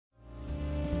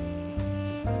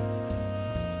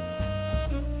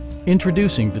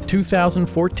Introducing the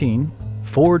 2014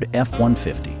 Ford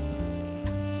F-150.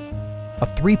 A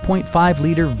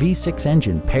 3.5-liter V6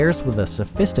 engine pairs with a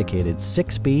sophisticated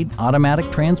 6-speed automatic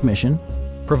transmission,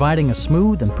 providing a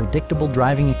smooth and predictable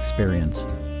driving experience.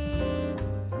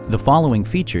 The following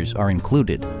features are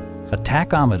included: a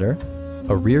tachometer,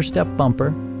 a rear step bumper,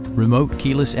 remote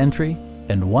keyless entry,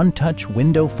 and one-touch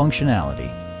window functionality.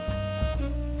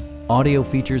 Audio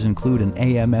features include an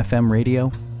AM/FM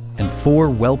radio and 4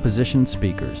 well-positioned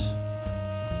speakers.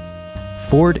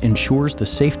 Ford ensures the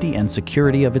safety and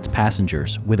security of its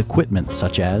passengers with equipment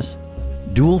such as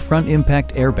dual front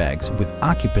impact airbags with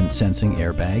occupant sensing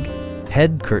airbag,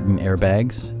 head curtain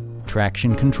airbags,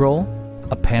 traction control,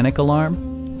 a panic alarm,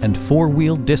 and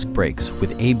 4-wheel disc brakes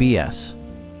with ABS.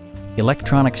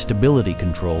 Electronic stability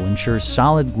control ensures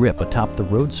solid grip atop the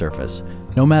road surface,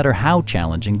 no matter how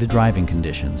challenging the driving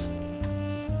conditions.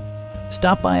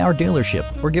 Stop by our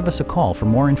dealership or give us a call for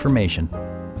more information.